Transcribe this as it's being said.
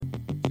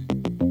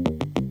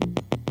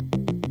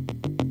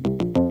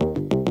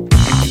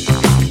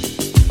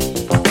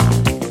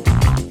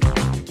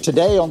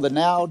Today on the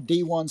Now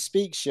D1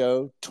 Speak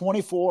Show,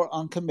 24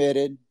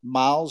 uncommitted,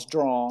 Myles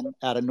Draughn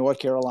out of North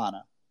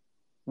Carolina.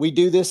 We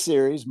do this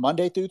series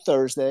Monday through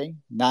Thursday,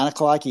 9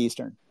 o'clock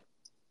Eastern.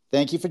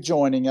 Thank you for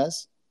joining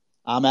us.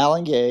 I'm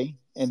Alan Gay,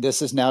 and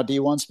this is Now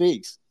D1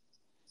 Speaks.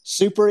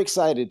 Super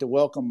excited to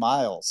welcome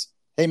Myles.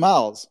 Hey,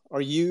 Myles,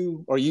 are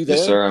you there?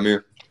 Yes, sir, I'm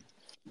here.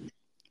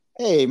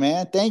 Hey,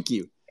 man, thank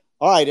you.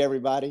 All right,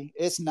 everybody,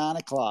 it's 9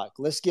 o'clock.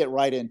 Let's get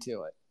right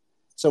into it.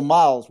 So,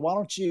 Myles, why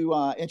don't you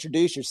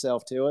introduce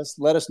yourself to us?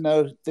 Let us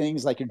know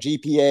things like your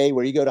GPA,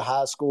 where you go to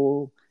high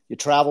school, your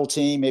travel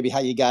team, maybe how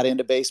you got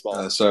into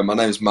baseball. So my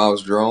name is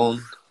Myles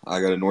Draughn.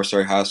 I go to North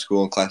Surrey High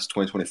School in class of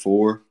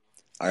 2024.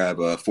 I have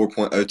a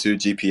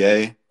 4.02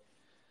 GPA.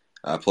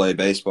 I play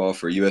baseball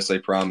for USA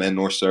Prime and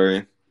North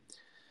Surrey.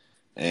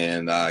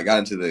 And I got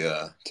into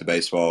to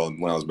baseball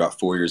when I was about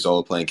 4 years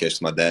old, playing catch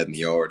with my dad in the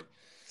yard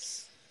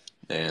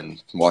and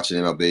watching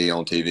MLB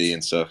on TV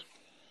and stuff.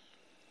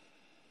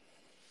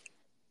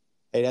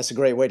 Hey, that's a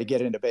great way to get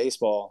into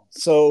baseball.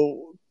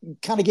 So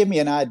kind of give me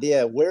an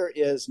idea. Where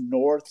is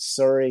North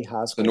Surrey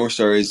High School? So North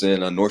Surrey's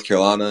in North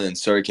Carolina in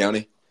Surrey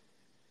County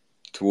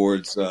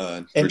towards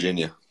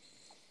Virginia.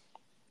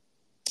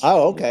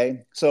 Oh,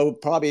 okay. So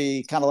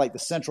probably kind of like the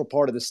central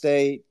part of the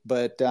state,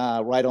 but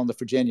right on the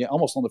Virginia,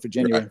 almost on the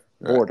Virginia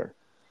border.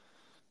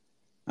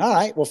 Right. All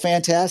right. Well,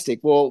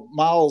 fantastic. Well,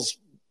 Myles,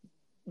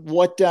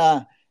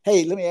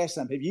 hey, let me ask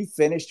something. Have you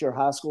finished your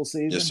high school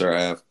season? Yes, sir,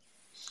 I have.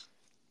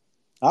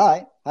 All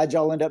right. How'd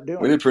y'all end up doing?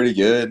 We did pretty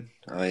good.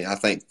 I mean, I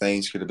think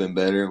things could have been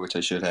better, which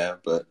I should have,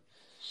 but.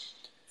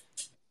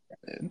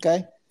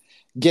 Okay.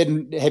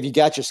 Have you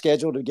got your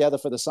schedule together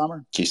for the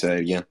summer? Can you say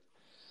it again?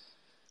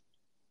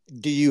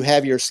 Do you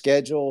have your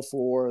schedule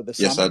for the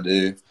summer? Yes, I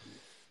do.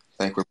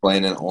 I think we're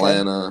playing in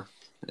Atlanta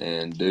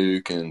and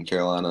Duke and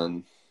Carolina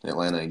and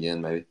Atlanta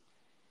again, maybe.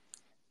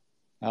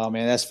 Oh,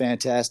 man, that's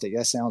fantastic.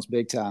 That sounds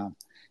big time.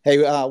 Hey,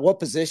 what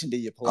position do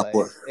you play?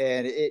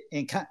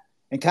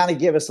 And kind of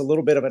give us a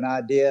little bit of an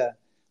idea.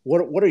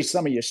 What are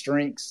some of your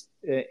strengths,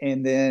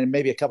 and then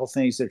maybe a couple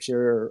things that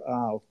you're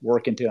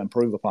working to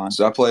improve upon?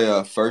 So I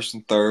play first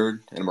and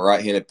third, and I'm a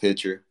right-handed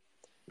pitcher.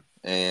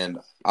 And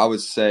I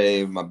would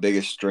say my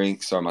biggest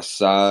strengths are my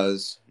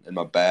size and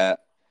my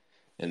bat.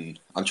 And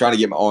I'm trying to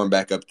get my arm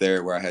back up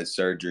there where I had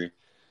surgery,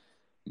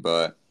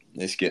 but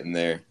it's getting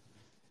there.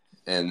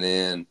 And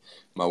then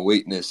my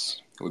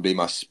weakness would be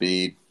my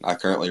speed. I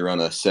currently run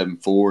a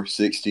 7.4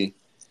 60.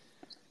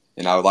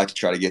 And I would like to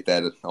try to get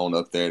that on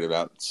up there to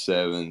about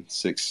 7.6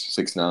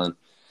 6.9.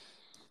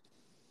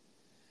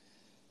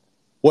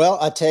 Well,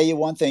 I tell you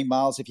one thing,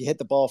 Myles. If you hit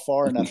the ball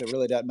far enough, it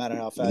really doesn't matter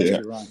how fast you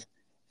run.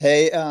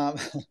 Hey,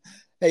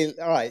 hey,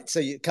 all right. So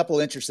a couple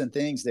interesting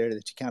things there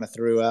that you kind of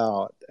threw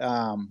out.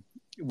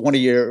 One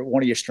of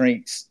your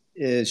strengths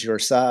is your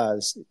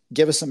size.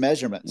 Give us some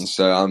measurements.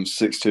 So I'm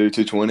 6'2",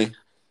 220.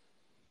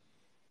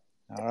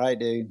 All right,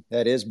 dude.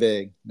 That is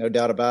big. No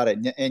doubt about it.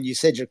 And you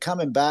said you're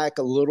coming back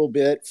a little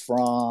bit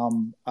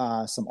from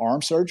some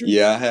arm surgery?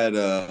 Yeah, I had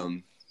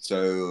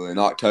so in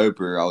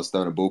October I was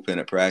throwing a bullpen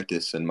at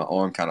practice and my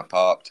arm kind of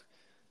popped.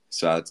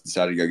 So I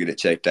decided to go get it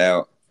checked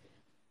out.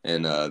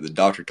 And the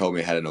doctor told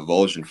me I had an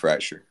avulsion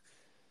fracture.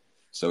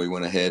 So we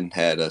went ahead and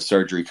had a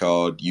surgery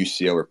called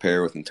UCL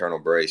repair with internal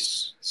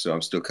brace. So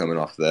I'm still coming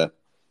off of that.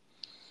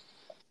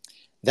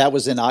 That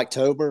was in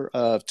October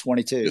of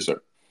 22? Yes,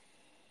 sir.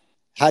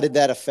 How did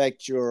that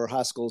affect your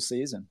high school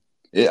season?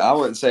 I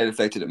wouldn't say it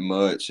affected it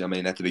much. I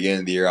mean, at the beginning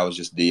of the year, I was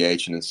just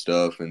DHing and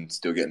stuff and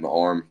still getting my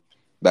arm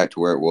back to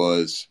where it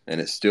was. And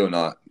it's still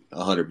not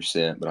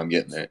 100%, but I'm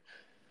getting there.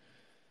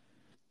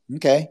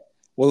 Okay.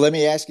 Well, let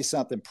me ask you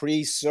something.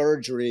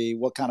 Pre-surgery,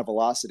 what kind of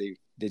velocity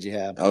did you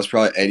have? I was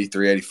probably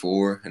 83,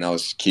 84, and I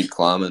was keep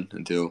climbing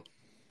until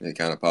it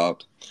kind of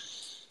popped.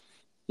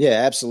 Yeah,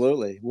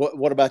 absolutely.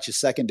 What about your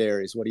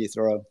secondaries? What do you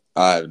throw?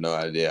 I have no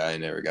idea. I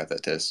never got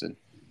that tested.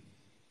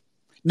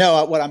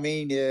 No, what I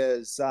mean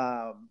is, what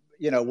are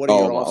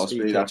your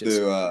off-speed pitches?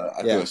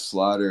 I threw a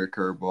slider, a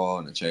curveball,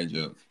 and a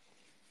changeup.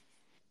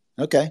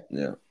 Okay.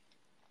 Yeah.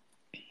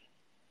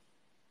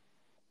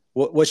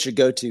 What's your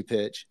go-to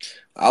pitch?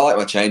 I like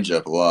my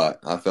changeup a lot.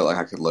 I felt like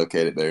I could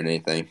locate it better than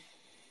anything.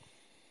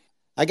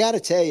 I got to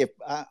tell you,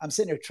 I'm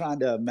sitting here trying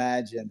to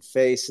imagine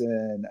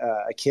facing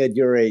a kid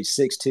your age,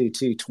 6'2",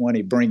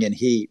 220, bringing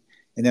heat,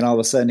 and then all of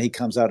a sudden he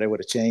comes out there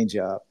with a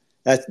changeup.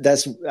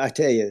 That's I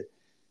tell you,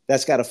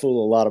 that's got to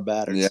fool a lot of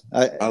batters. Yeah,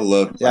 I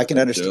love it. I can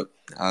understand.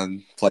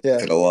 I play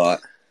it a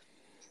lot.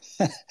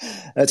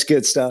 That's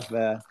good stuff,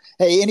 man.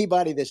 Hey,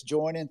 anybody that's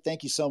joining,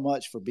 thank you so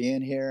much for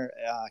being here.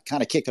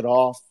 Kind of kick it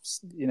off.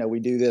 We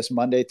do this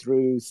Monday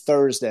through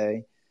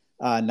Thursday,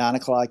 9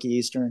 o'clock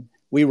Eastern.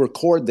 We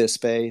record this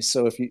space,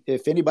 so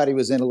if anybody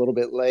was in a little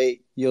bit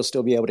late, you'll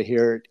still be able to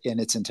hear it in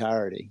its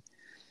entirety.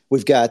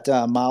 We've got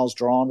Myles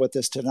Draughn with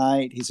us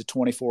tonight. He's a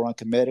 24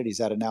 uncommitted.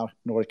 He's out of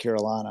North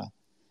Carolina.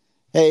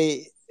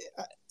 Hey,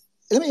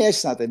 let me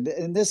ask you something,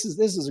 and this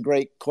is a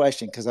great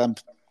question because I'm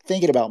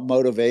thinking about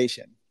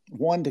motivation.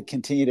 One, to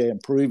continue to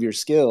improve your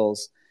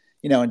skills,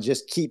 and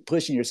just keep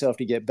pushing yourself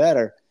to get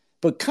better.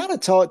 But kind of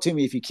talk to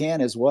me, if you can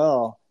as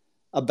well,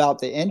 about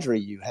the injury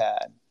you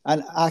had.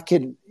 And I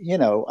could,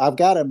 I've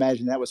got to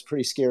imagine that was a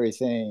pretty scary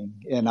thing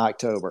in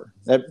October.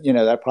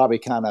 That probably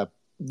kind of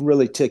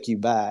really took you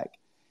back.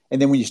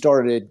 And then when you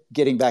started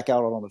getting back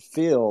out on the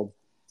field,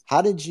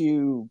 how did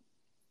you,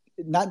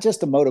 not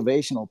just the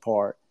motivational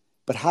part,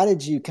 but how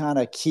did you kind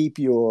of keep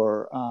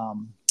your,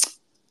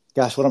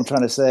 what I'm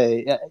trying to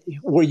say,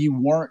 where you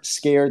weren't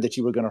scared that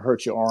you were going to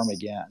hurt your arm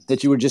again,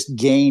 that you were just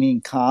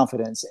gaining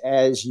confidence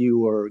as you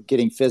were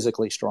getting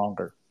physically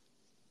stronger?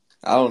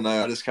 I don't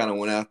know. I just kind of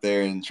went out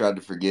there and tried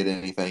to forget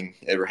anything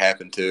ever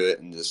happened to it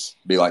and just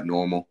be like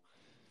normal.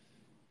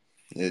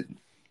 It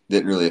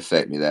didn't really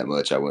affect me that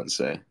much, I wouldn't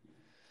say.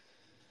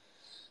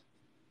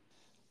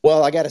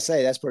 Well, I got to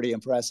say, that's pretty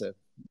impressive,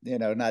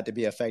 not to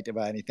be affected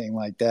by anything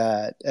like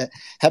that.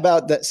 How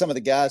about some of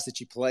the guys that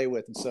you play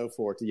with and so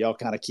forth? Do y'all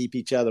kind of keep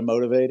each other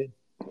motivated?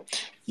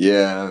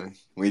 Yeah,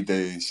 we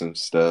do some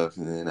stuff,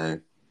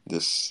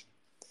 just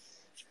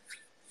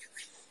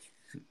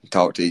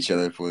talk to each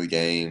other before the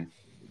game,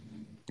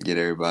 get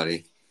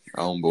everybody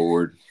on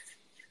board.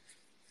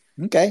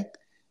 Okay.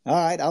 All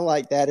right. I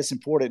like that. It's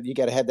important. You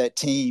got to have that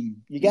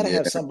team. You got to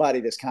have somebody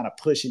that's kind of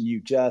pushing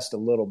you just a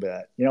little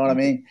bit. You know what I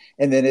mean?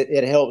 And then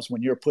it helps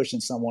when you're pushing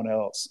someone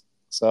else.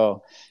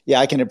 So, yeah,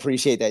 I can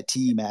appreciate that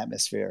team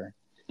atmosphere.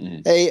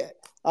 Mm-hmm. Hey,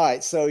 all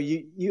right. So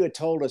you had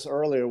told us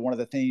earlier one of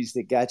the things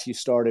that got you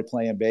started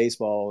playing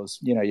baseball was,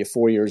 you're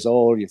 4 years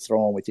old, you're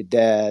throwing with your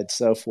dad,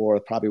 so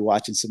forth, probably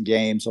watching some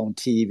games on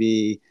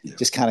TV,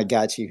 just kind of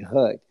got you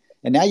hooked.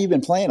 And now you've been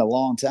playing a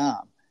long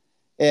time.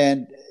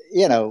 And,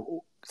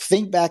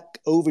 think back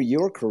over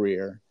your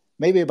career,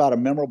 maybe about a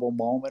memorable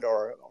moment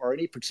or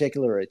any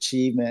particular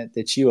achievement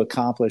that you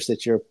accomplished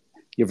that you're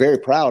very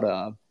proud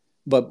of,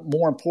 but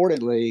more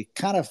importantly,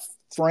 kind of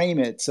frame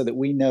it so that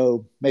we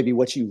know maybe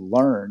what you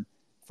learned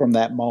from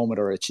that moment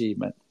or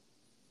achievement.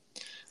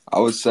 I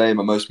would say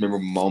my most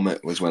memorable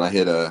moment was when I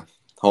hit a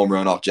home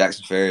run off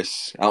Jackson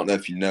Ferris. I don't know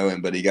if you know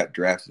him, but he got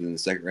drafted in the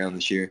second round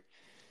this year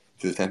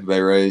to the Tampa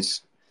Bay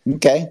Rays.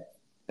 Okay.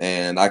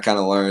 And I kind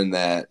of learned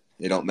that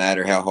it don't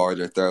matter how hard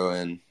they're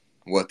throwing,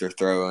 what they're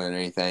throwing,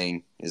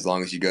 anything. As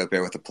long as you go up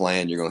there with a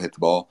plan, you're going to hit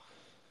the ball.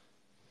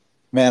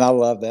 Man, I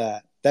love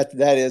that.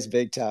 That is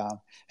big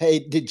time. Hey,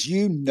 did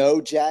you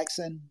know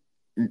Jackson?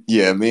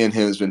 Yeah, me and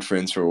him has been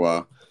friends for a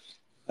while.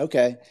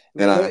 Okay.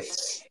 And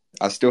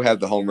I still have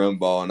the home run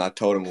ball, and I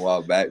told him a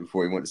while back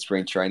before he went to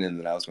spring training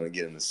that I was going to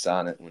get him to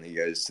sign it when he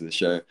goes to the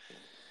show.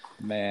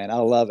 Man, I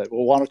love it.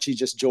 Well, why don't you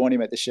just join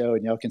him at the show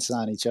and y'all can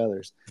sign each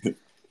other's?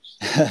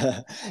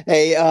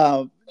 Hey,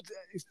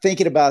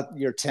 thinking about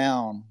your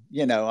town,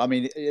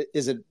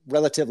 is it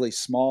relatively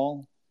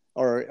small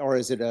or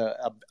is it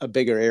a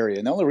bigger area?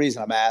 And the only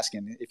reason I'm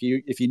asking, if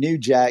you knew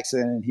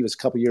Jackson and he was a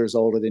couple years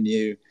older than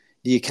you,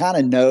 do you kind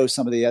of know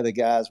some of the other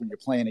guys when you're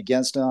playing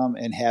against them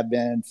and have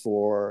been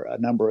for a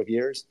number of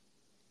years?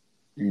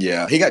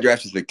 Yeah, he got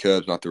drafted to the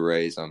Cubs, not the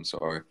Rays. I'm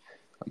sorry.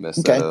 I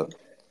messed that up.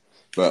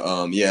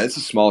 But, yeah, it's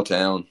a small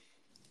town.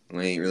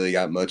 We ain't really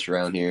got much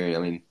around here.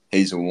 I mean,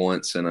 he's a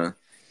once in a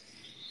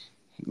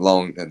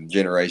long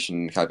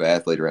generation type of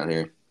athlete around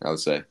here, I would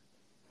say.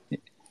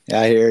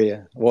 I hear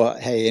you. Well,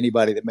 hey,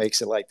 anybody that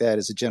makes it like that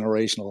is a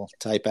generational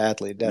type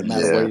athlete. Doesn't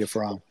matter where you're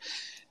from.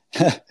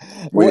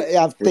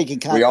 I'm thinking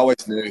we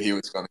always knew he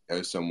was going to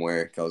go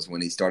somewhere because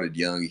when he started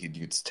young, you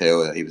could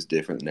tell that he was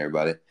different than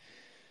everybody.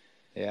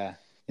 Yeah,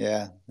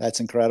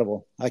 that's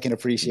incredible. I can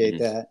appreciate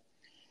that.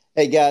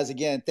 Hey, guys,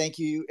 again, thank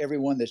you,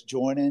 everyone that's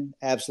joining.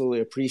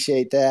 Absolutely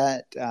appreciate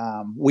that.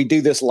 We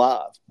do this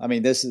live. I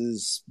mean, this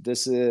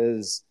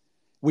is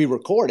we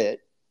record it,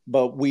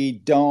 but we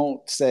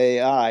don't say,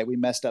 all right, we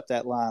messed up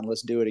that line,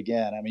 let's do it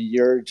again. I mean,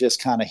 you're just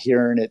kind of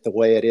hearing it the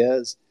way it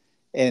is.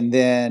 And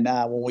then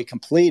when we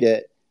complete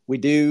it, we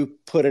do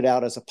put it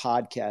out as a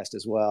podcast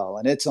as well.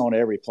 And it's on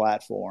every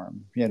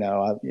platform,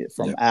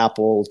 from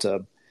Apple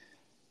to,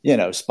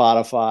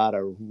 Spotify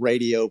to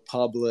Radio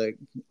Public,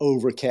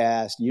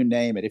 Overcast, you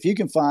name it. If you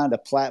can find a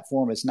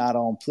platform it's not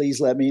on, please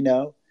let me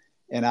know.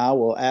 And I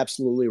will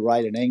absolutely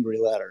write an angry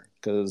letter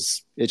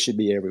because it should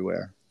be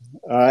everywhere.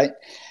 All right.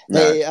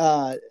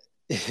 Nice.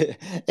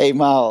 Hey,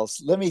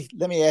 Myles, let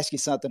me ask you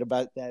something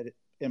about that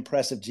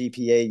impressive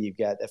GPA you've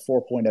got, that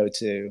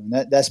 4.02.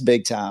 And that's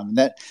big time. And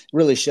that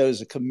really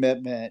shows a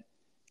commitment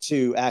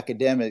to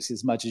academics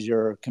as much as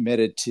you're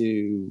committed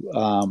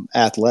to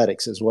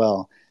athletics as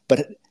well.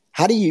 But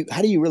how do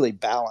you really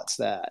balance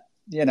that?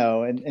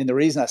 And the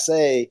reason I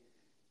say,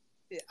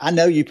 I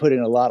know you put in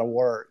a lot of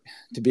work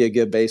to be a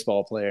good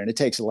baseball player, and it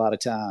takes a lot of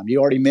time. You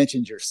already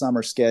mentioned your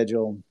summer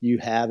schedule. You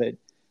have it.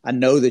 I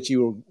know that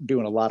you were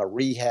doing a lot of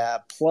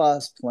rehab,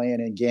 plus playing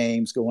in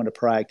games, going to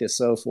practice,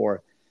 so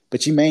forth.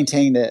 But you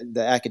maintain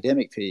the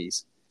academic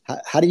piece.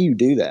 How do you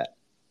do that?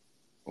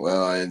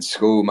 Well, in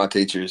school, my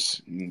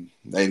teachers,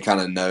 they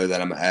kind of know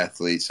that I'm an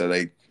athlete, so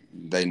they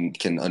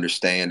can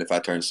understand if I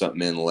turn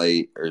something in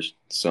late or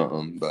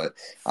something. But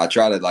I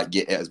try to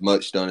get as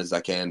much done as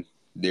I can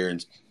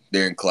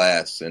during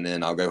class, and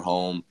then I'll go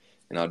home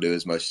and I'll do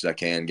as much as I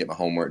can, get my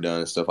homework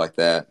done and stuff like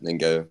that, and then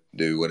go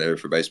do whatever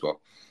for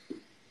baseball.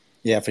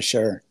 Yeah, for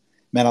sure.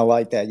 Man, I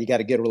like that. You got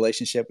a good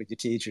relationship with your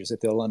teachers if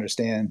they'll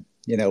understand,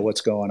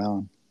 what's going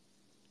on.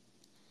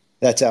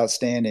 That's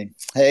outstanding.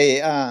 Hey,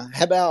 how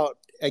about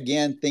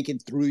again thinking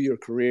through your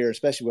career,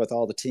 especially with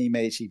all the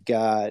teammates you've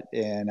got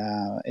and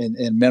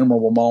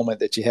memorable moment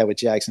that you had with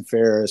Jackson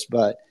Ferris?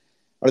 But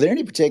are there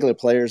any particular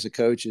players or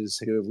coaches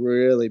who have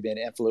really been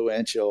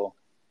influential,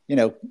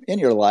 in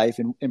your life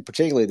and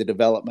particularly the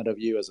development of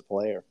you as a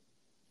player?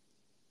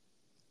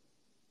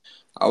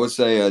 I would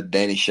say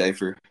Danny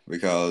Schaefer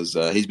because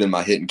he's been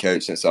my hitting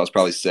coach since I was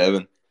probably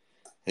 7.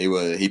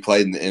 He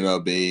played in the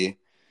MLB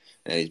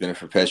and he's been a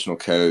professional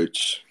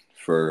coach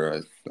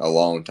for a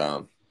long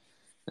time.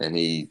 And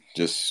he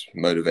just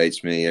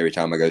motivates me every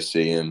time I go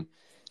see him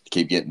to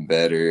keep getting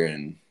better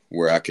and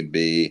where I could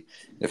be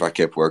if I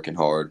kept working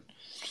hard.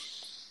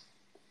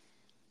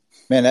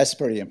 Man, that's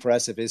pretty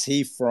impressive. Is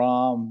he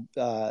from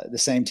the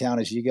same town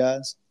as you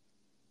guys?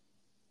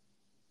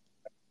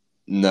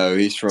 No,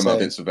 he's from So,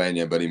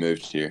 Pennsylvania, but he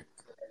moved here.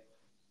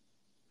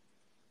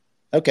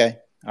 okay.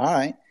 All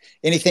right.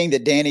 Anything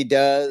that Danny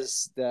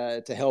does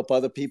to help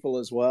other people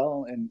as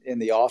well in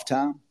the off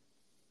time?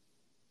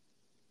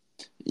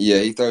 Yeah,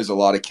 he throws a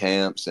lot of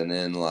camps and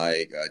then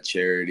like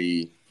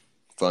charity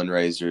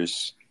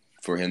fundraisers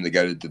for him to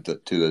go to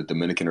the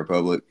Dominican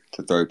Republic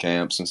to throw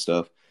camps and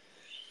stuff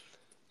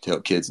to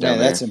help kids down Man,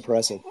 there. that's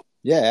impressive.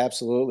 Yeah,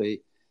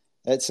 absolutely.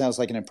 That sounds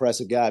like an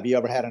impressive guy. Have you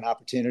ever had an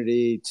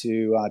opportunity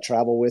to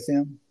travel with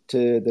him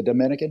to the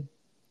Dominican?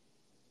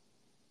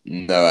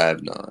 No, I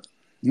have not.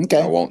 I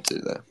Okay. want to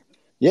though.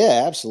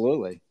 Yeah,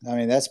 absolutely. I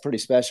mean, that's pretty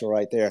special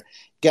right there.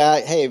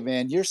 Guy, hey,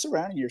 man, you're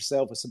surrounding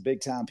yourself with some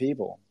big time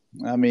people.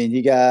 I mean,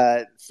 you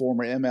got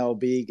former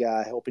MLB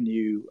guy helping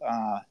you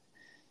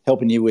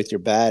with your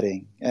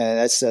batting.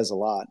 That says a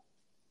lot.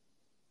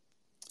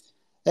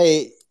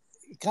 Hey,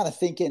 kind of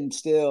thinking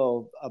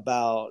still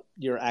about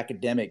your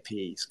academic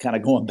piece, kind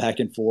of going back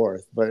and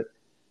forth, but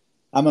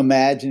I'm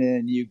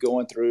imagining you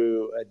going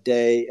through a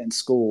day in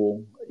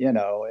school,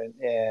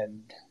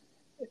 and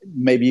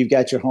maybe you've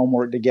got your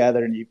homework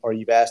together or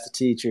you've asked the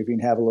teacher if you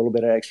can have a little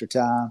bit of extra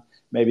time.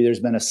 Maybe there's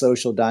been a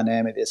social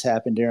dynamic that's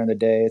happened during the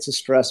day. It's a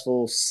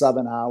stressful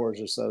 7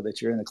 hours or so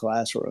that you're in the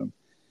classroom.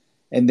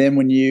 And then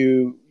when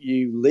you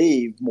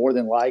leave, more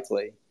than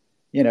likely,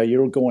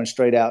 you're going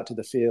straight out to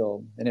the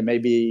field. And it may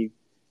be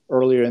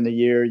earlier in the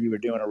year you were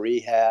doing a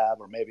rehab,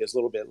 or maybe it's a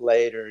little bit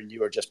later and you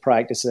were just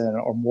practicing,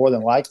 or more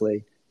than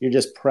likely, you're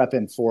just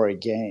prepping for a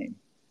game.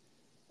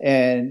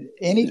 And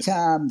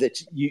anytime that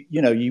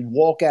you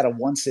walk out of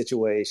one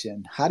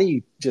situation, how do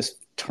you just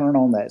turn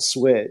on that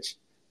switch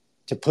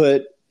to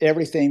put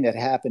everything that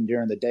happened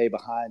during the day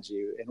behind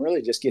you and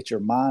really just get your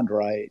mind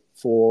right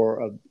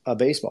for a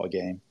baseball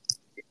game?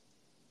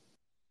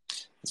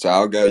 So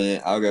I'll go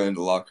in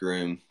the locker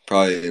room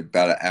probably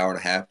about an hour and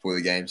a half before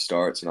the game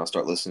starts, and I'll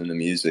start listening to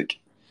music.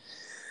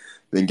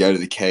 Then go to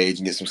the cage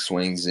and get some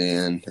swings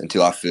in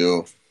until I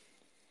feel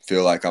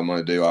like I'm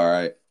gonna do all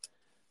right,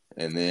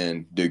 and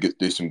then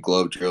do some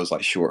glove drills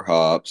like short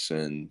hops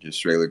and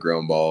just regular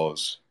ground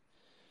balls,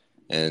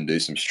 and do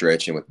some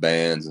stretching with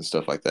bands and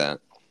stuff like that.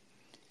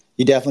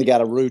 You definitely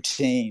got a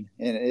routine,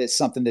 and it's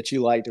something that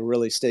you like to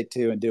really stick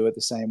to and do it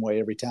the same way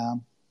every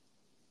time.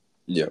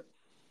 Yep.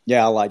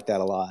 Yeah, I like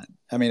that a lot.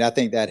 I mean, I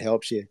think that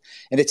helps you,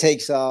 and it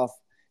takes out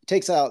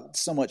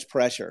so much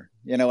pressure.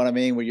 You know what I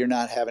mean? Where you're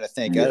not having to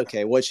think, Yeah.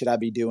 okay, what should I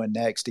be doing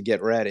next to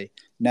get ready?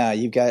 No,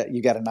 you got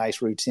a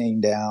nice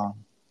routine down.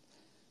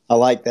 I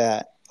like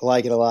that. I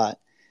like it a lot.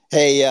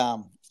 Hey,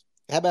 how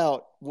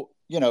about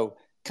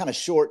kind of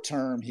short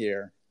term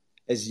here?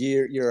 As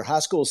your high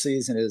school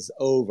season is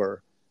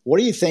over, what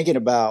are you thinking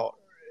about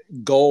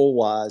goal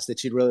wise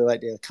that you'd really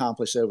like to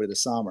accomplish over the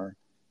summer?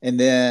 And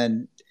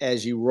then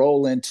as you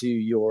roll into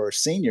your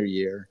senior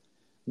year,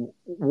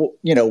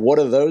 what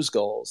are those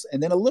goals?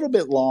 And then a little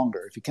bit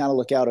longer, if you kind of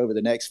look out over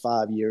the next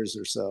 5 years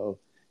or so,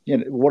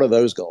 what are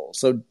those goals?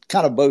 So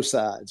kind of both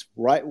sides,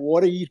 right?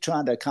 What are you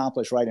trying to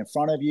accomplish right in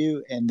front of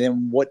you? And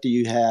then what do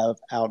you have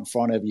out in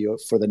front of you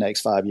for the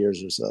next 5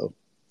 years or so?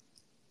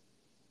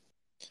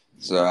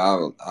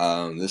 So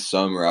this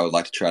summer I would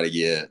like to try to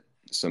get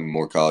some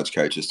more college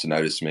coaches to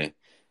notice me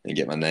and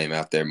get my name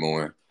out there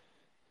more.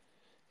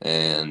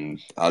 And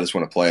I just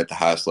want to play at the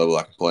highest level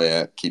I can play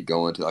at, keep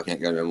going till I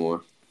can't go no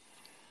more.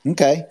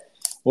 Okay.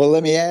 Well,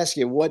 let me ask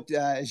you, what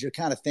as you're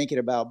kind of thinking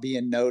about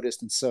being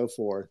noticed and so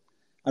forth,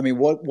 I mean,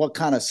 what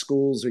kind of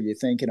schools are you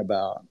thinking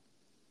about?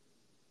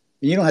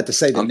 You don't have to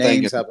say the I'm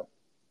thinking, names of them.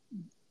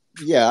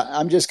 Yeah,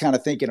 I'm just kind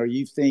of thinking, are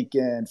you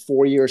thinking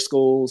 4-year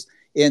schools,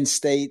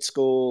 in-state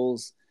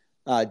schools,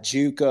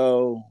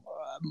 JUCO,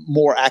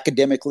 more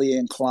academically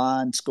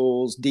inclined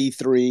schools,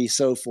 D3,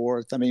 so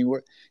forth? I mean,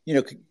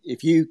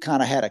 if you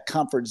kind of had a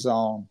comfort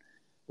zone,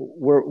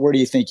 where do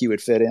you think you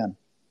would fit in?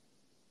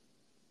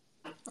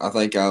 I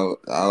think I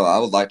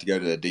would like to go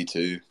to a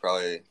D2,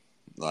 probably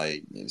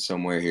like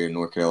somewhere here in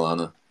North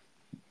Carolina.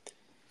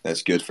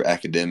 That's good for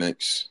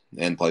academics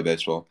and play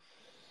baseball.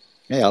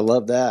 Yeah, I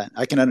love that.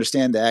 I can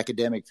understand the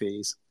academic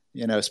piece,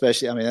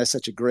 especially, I mean, that's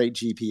such a great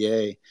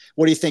GPA.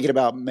 What are you thinking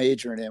about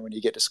majoring in when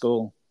you get to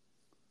school?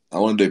 I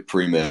want to do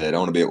pre-med. I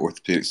want to be an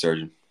orthopedic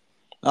surgeon.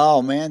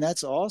 Oh man,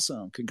 that's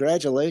awesome!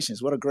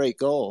 Congratulations! What a great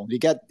goal.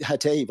 I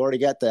tell you, you've already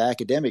got the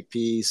academic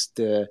piece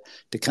to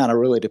kind of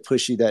really to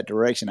push you that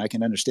direction. I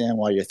can understand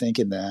why you're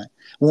thinking that.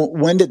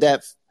 When did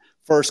that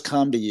first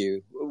come to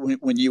you?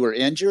 When you were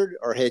injured,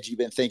 or had you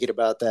been thinking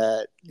about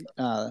that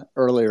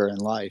earlier in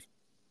life?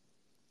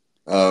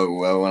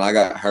 Well, when I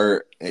got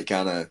hurt, it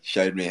kind of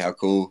showed me how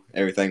cool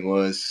everything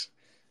was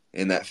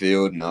in that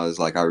field, and I was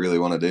like, I really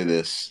want to do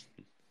this.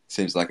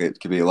 Seems like it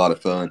could be a lot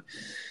of fun,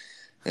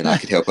 and I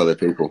could help other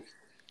people.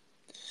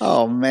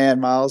 Oh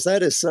man, Myles,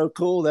 that is so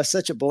cool. That's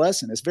such a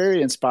blessing. It's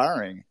very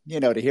inspiring,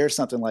 to hear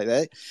something like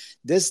that.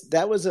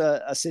 That was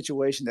a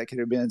situation that could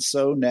have been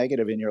so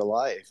negative in your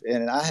life.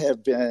 And I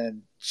have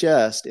been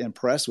just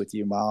impressed with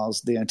you,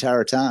 Myles, the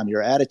entire time.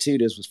 Your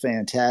attitude was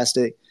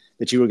fantastic,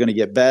 that you were going to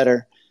get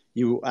better.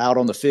 You were out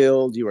on the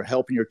field, you were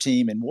helping your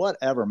team in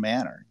whatever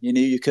manner. You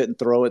knew you couldn't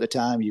throw at the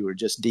time, you were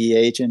just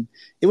DHing.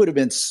 It would have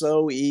been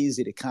so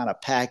easy to kind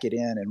of pack it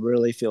in and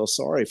really feel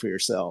sorry for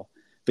yourself.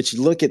 But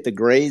you look at the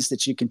grades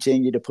that you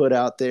continue to put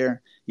out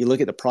there, you look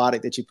at the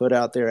product that you put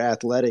out there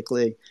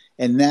athletically,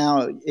 and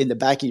now in the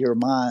back of your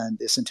mind,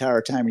 this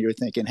entire time you're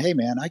thinking, hey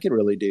man, I could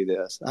really do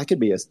this. I could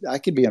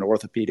be an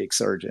orthopedic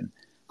surgeon.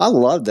 I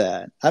love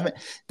that. I mean,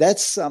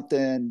 that's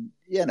something,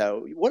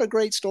 what a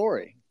great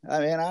story. I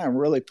mean, I am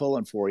really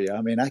pulling for you.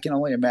 I mean, I can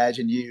only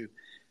imagine you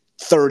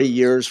 30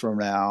 years from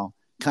now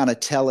kind of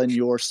telling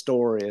your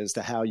story as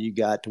to how you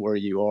got to where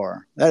you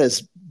are. That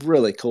is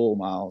really cool,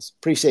 Myles.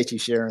 Appreciate you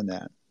sharing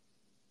that.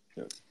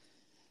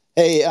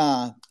 Hey,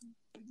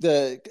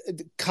 the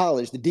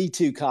college, the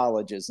D2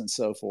 colleges and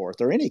so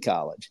forth, or any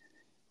college,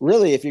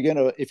 really, if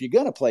you're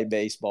gonna play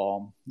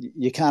baseball,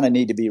 you kind of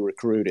need to be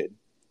recruited.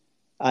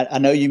 I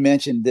know you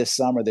mentioned this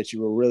summer that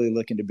you were really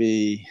looking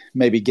to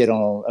maybe get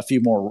on a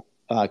few more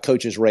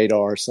coaches'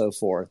 radar, so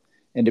forth,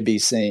 and to be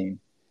seen.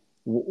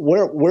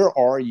 Where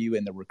are you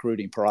in the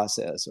recruiting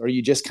process? Are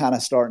you just kind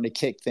of starting to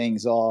kick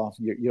things off?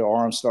 Your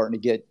arm's starting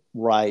to get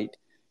right.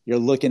 You're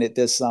looking at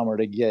this summer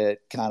to get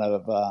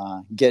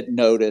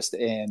noticed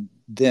and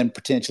then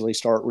potentially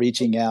start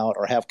reaching out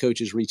or have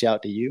coaches reach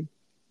out to you?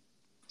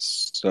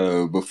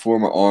 So before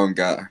I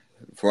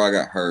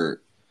got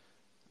hurt,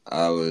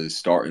 I was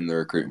starting the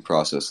recruiting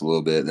process a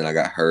little bit. Then I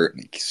got hurt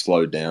and it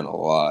slowed down a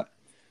lot.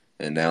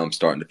 And now I'm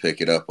starting to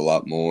pick it up a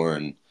lot more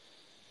and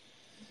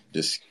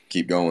just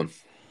keep going.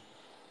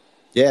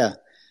 Yeah,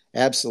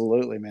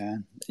 absolutely,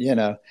 man.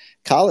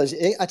 College,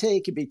 I tell you,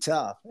 it can be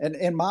tough.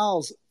 And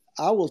Myles,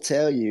 I will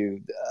tell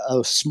you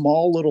a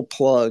small little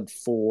plug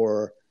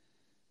for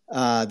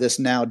this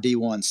Now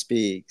D1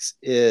 Speaks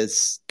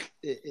is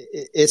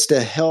it's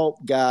to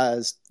help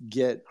guys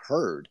get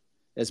heard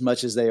as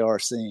much as they are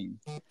seen.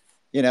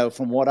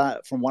 From what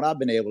I've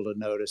been able to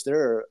notice,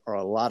 there are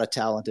a lot of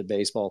talented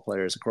baseball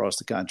players across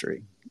the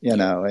country.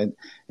 And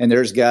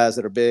there's guys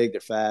that are big,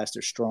 they're fast,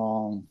 they're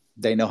strong,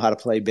 they know how to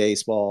play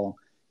baseball.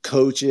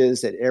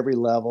 Coaches at every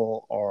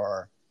level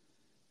are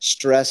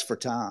stressed for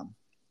time.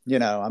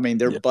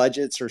 Their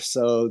budgets are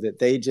so that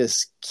they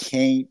just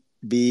can't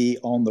be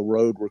on the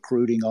road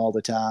recruiting all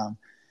the time.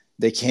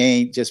 They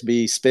can't just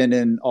be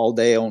spending all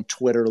day on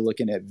Twitter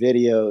looking at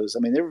videos. I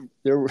mean,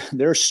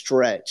 they're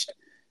stretched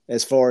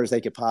as far as they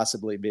could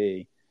possibly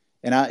be.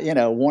 And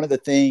one of the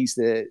things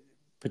that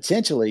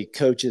potentially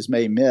coaches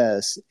may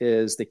miss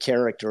is the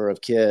character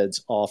of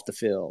kids off the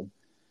field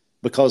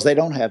because they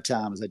don't have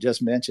time, as I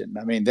just mentioned.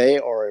 I mean, they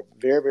are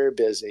very, very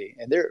busy,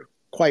 and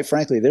quite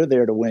frankly, they're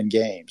there to win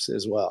games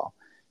as well.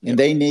 And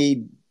they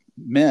need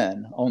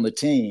men on the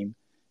team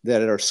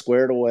that are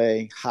squared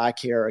away, high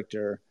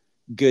character,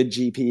 good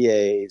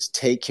GPAs,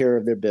 take care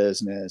of their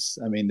business.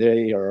 I mean,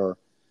 they are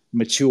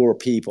mature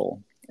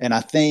people. And I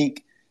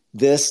think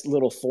this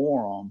little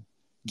forum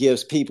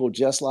gives people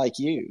just like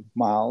you,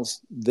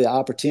 Myles, the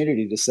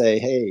opportunity to say,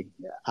 hey,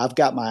 I've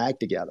got my act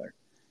together.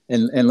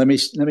 And let me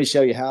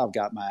show you how I've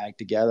got my act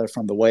together,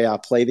 from the way I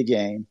play the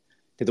game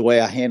to the way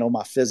I handle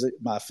my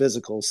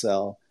physical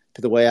self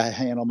to the way I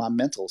handle my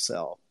mental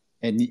self.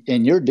 And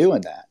you're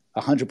doing that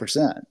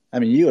 100%. I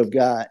mean,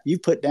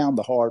 you've put down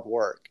the hard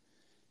work,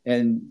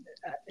 and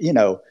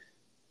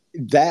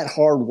that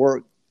hard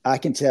work, I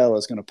can tell,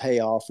 is going to pay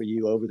off for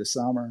you over the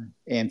summer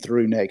and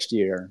through next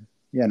year.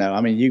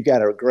 You've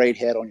got a great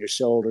head on your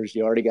shoulders.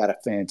 You already got a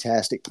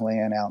fantastic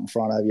plan out in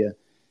front of you,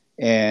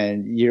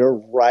 and you're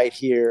right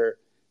here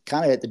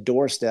kind of at the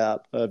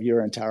doorstep of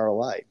your entire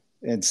life.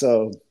 And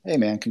so, hey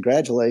man,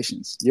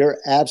 congratulations. You're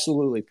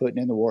absolutely putting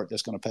in the work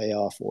that's going to pay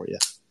off for you.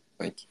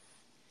 Thank you.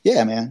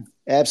 Yeah, man.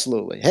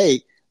 Absolutely.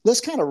 Hey,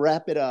 let's kind of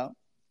wrap it up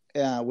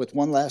with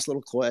one last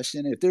little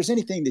question. If there's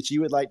anything that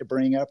you would like to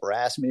bring up or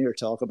ask me or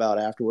talk about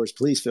afterwards,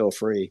 please feel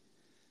free.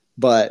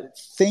 But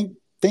think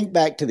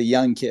back to the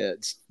young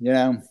kids,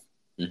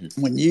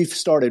 when you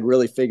started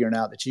really figuring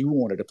out that you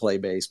wanted to play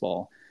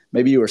baseball.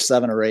 Maybe you were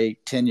 7 or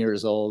 8, 10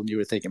 years old, and you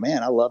were thinking,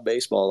 man, I love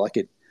baseball.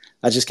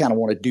 I just kind of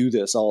want to do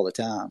this all the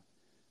time.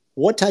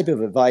 What type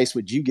of advice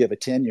would you give a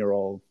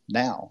 10-year-old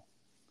now?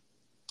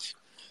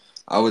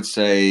 I would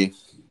say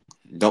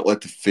don't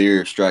let the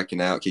fear of striking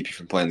out keep you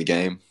from playing the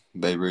game.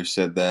 Babe Ruth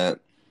said that.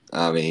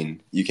 I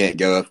mean, you can't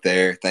go up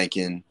there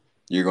thinking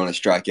you're going to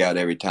strike out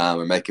every time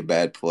or make a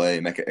bad play,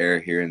 make an error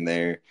here and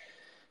there,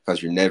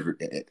 because you're never.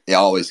 It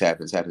always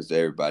happens. Happens to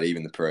everybody,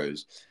 even the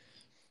pros.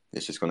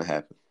 It's just going to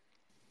happen.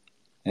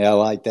 Yeah, I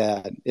like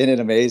that. Isn't it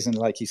amazing,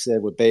 like you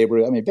said, with Babe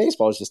Ruth? I mean,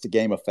 baseball is just a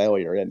game of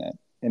failure, isn't it?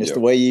 And it's the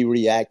way you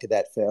react to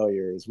that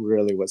failure is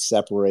really what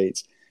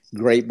separates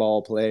great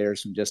ball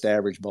players from just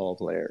average ball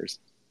players.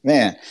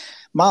 Man,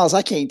 Myles,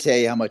 I can't tell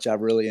you how much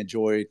I've really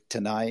enjoyed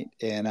tonight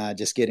and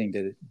just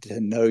getting to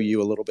know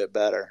you a little bit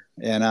better.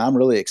 And I'm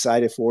really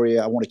excited for you.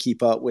 I want to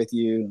keep up with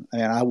you.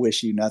 And I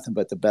wish you nothing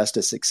but the best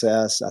of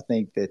success. I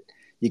think that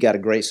you got a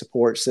great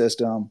support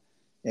system.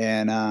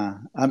 And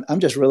I'm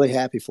just really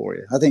happy for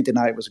you. I think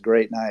tonight was a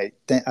great night.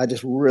 I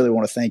just really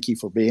want to thank you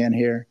for being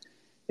here.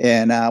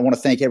 And I want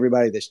to thank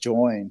everybody that's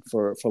joined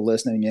for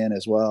listening in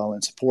as well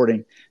and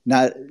supporting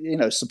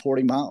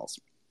Myles.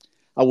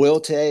 I will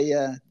tell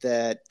you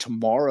that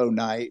tomorrow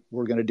night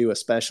we're going to do a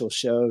special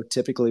show.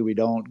 Typically, we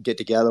don't get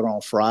together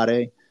on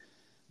Friday,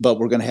 but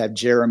we're going to have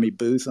Jeremy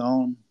Booth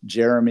on.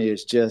 Jeremy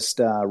has just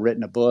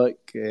written a book,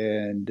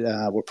 and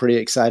we're pretty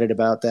excited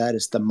about that.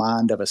 It's The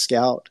Mind of a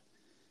Scout.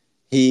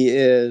 He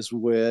is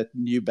with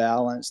New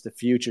Balance, the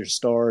Future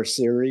Stars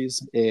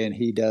series, and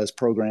he does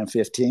Program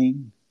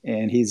 15.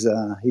 And he's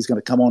going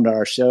to come on to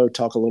our show,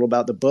 talk a little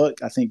about the book.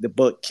 I think the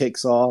book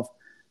kicks off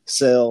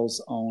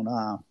sales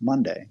on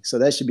Monday. So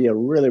that should be a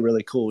really,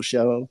 really cool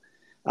show.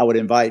 I would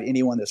invite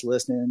anyone that's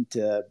listening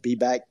to be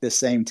back this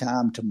same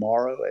time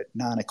tomorrow at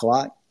 9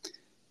 o'clock.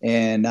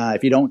 And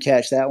if you don't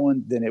catch that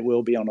one, then it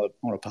will be on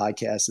a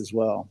podcast as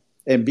well.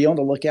 And be on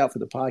the lookout for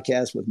the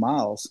podcast with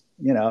Myles.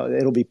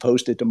 It'll be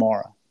posted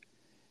tomorrow.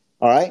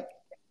 All right.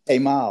 Hey,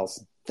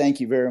 Myles, thank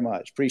you very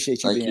much.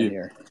 Appreciate you being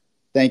here.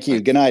 Thank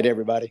you. Good night,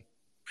 everybody.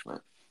 Right.